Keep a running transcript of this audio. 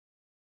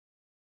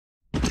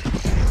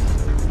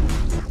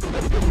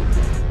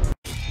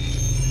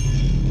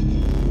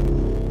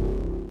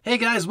Hey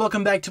guys,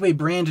 welcome back to a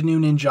brand new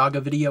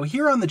Ninjago video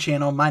here on the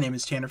channel. My name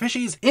is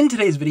TannerFishies. In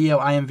today's video,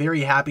 I am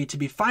very happy to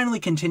be finally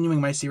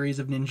continuing my series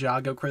of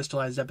Ninjago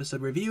crystallized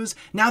episode reviews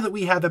now that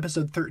we have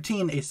episode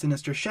 13, A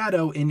Sinister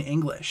Shadow, in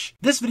English.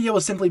 This video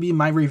will simply be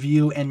my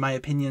review and my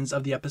opinions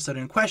of the episode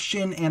in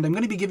question, and I'm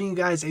going to be giving you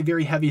guys a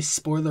very heavy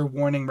spoiler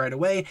warning right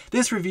away.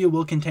 This review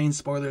will contain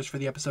spoilers for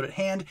the episode at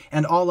hand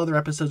and all other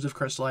episodes of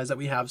Crystallized that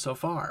we have so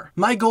far.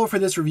 My goal for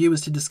this review is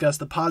to discuss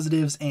the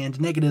positives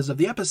and negatives of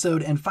the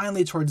episode, and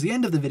finally towards the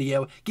end of the video,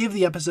 give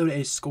the episode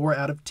a score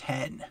out of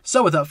 10.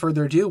 So without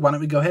further ado, why don't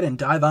we go ahead and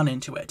dive on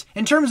into it.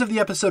 In terms of the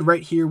episode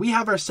right here, we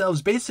have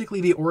ourselves basically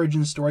the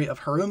origin story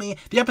of Harumi.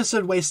 The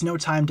episode wastes no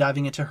time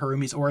diving into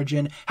Harumi's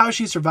origin, how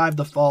she survived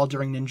the fall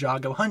during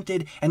Ninjago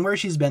Hunted, and where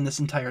she's been this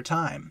entire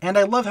time. And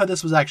I love how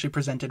this was actually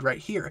presented right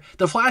here.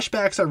 The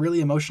flashbacks are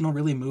really emotional,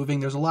 really moving.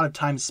 There's a lot of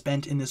time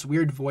spent in this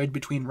weird void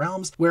between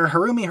realms, where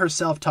Harumi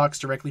herself talks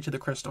directly to the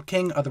Crystal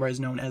King, otherwise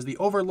known as the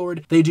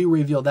Overlord. They do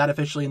reveal that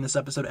officially in this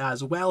episode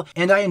as well,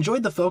 and I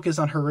enjoyed the focus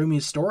on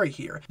Harumi's story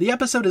here. The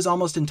episode is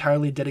almost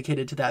entirely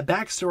dedicated to that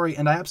backstory,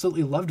 and I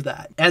absolutely loved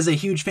that. As a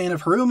huge fan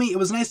of Harumi, it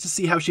was nice to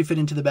see how she fit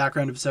into the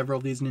background of several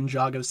of these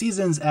Ninjago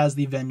seasons as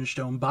the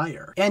Vengestone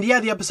buyer. And yeah,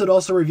 the episode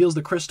also reveals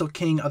the Crystal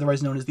King,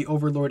 otherwise known as the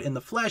Overlord, in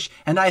the flesh,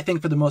 and I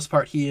think for the most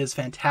part he is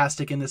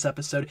fantastic in this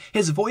episode.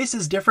 His voice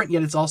is different,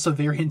 yet it's also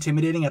very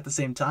intimidating at the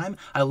same time.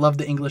 I love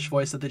the English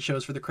voice that they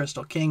chose for the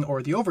Crystal King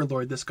or the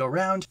Overlord this go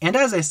round, and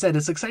as I said,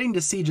 it's exciting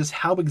to see just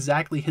how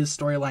exactly his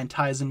storyline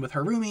ties in with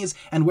Harumi's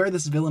and where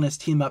this villainous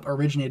team-up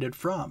originated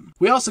from.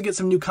 We also get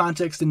some new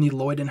context in the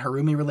Lloyd and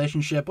Harumi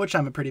relationship, which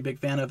I'm a pretty big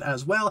fan of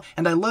as well,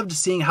 and I loved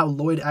seeing how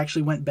Lloyd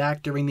actually went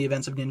back during the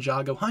events of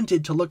Ninjago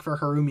Hunted to look for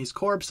Harumi's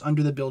corpse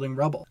under the building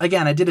rubble.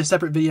 Again, I did a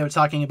separate video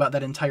talking about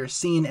that entire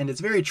scene, and it's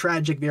very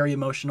tragic, very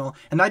emotional,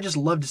 and I just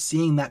loved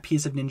seeing that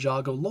piece of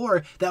Ninjago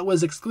lore that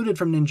was excluded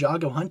from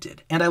Ninjago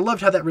Hunted. And I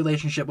loved how that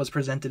relationship was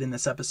presented in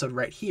this episode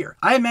right here.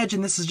 I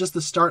imagine this is just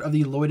the start of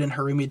the Lloyd and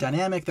Harumi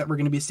dynamic that we're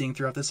going to be seeing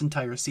throughout this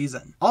entire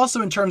season.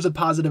 Also, in terms of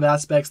positive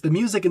aspects, the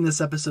music in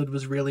this episode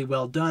was really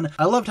well done.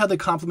 I loved how they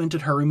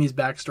complemented Harumi's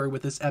backstory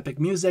with this epic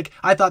music.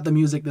 I thought the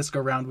music this go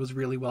round was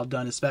really well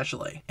done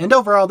especially. And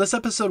overall, this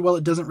episode, while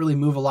it doesn't really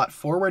move a lot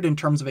forward in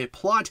terms of a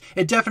plot,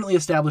 it definitely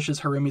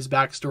establishes Harumi's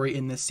backstory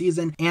in this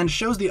season and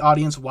shows the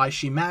audience why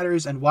she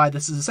matters and why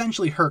this is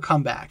essentially her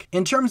comeback.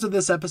 In terms of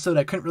this episode,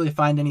 I couldn't really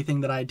find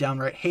anything that I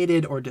downright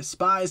hated or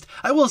despised.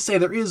 I will say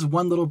there is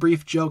one little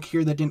brief joke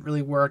here that didn't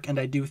really work, and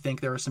I do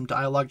think there are some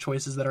dialogue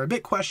choices that are a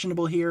bit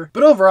questionable here.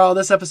 But overall,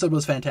 this episode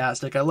was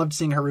fantastic. I loved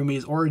seeing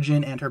Harumi's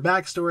origin and her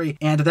backstory,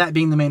 and that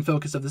being the main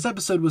focus of this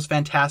episode was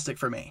fantastic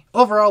for me.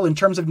 Overall, in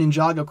terms of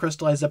Ninjago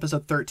Crystallized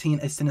episode 13,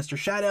 A Sinister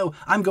Shadow,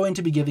 I'm going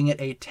to be giving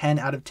it a 10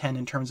 out of 10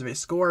 in terms of a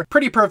score.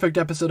 Pretty perfect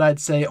episode, I'd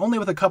say, only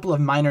with a couple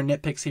of minor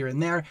nitpicks here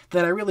and there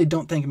that I really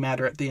don't think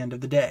matter at the end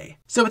of the day.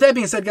 So with that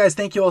being said, guys,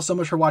 thank you all so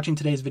much for watching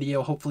today's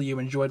video. Hopefully you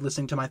enjoyed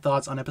listening to my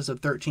thoughts on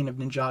episode 13 of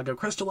Ninjago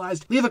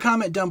Crystallized. Leave a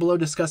comment down below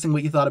discussing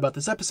what you thought about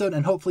this episode,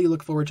 and hopefully you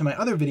look forward to my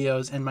other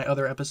videos and my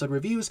other episode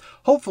reviews,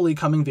 hopefully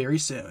coming very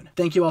soon.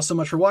 Thank you all so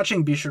much for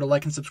watching. Be sure to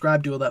like and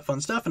subscribe, do all that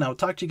fun stuff, and I will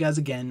talk to you guys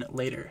again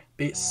later.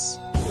 Peace.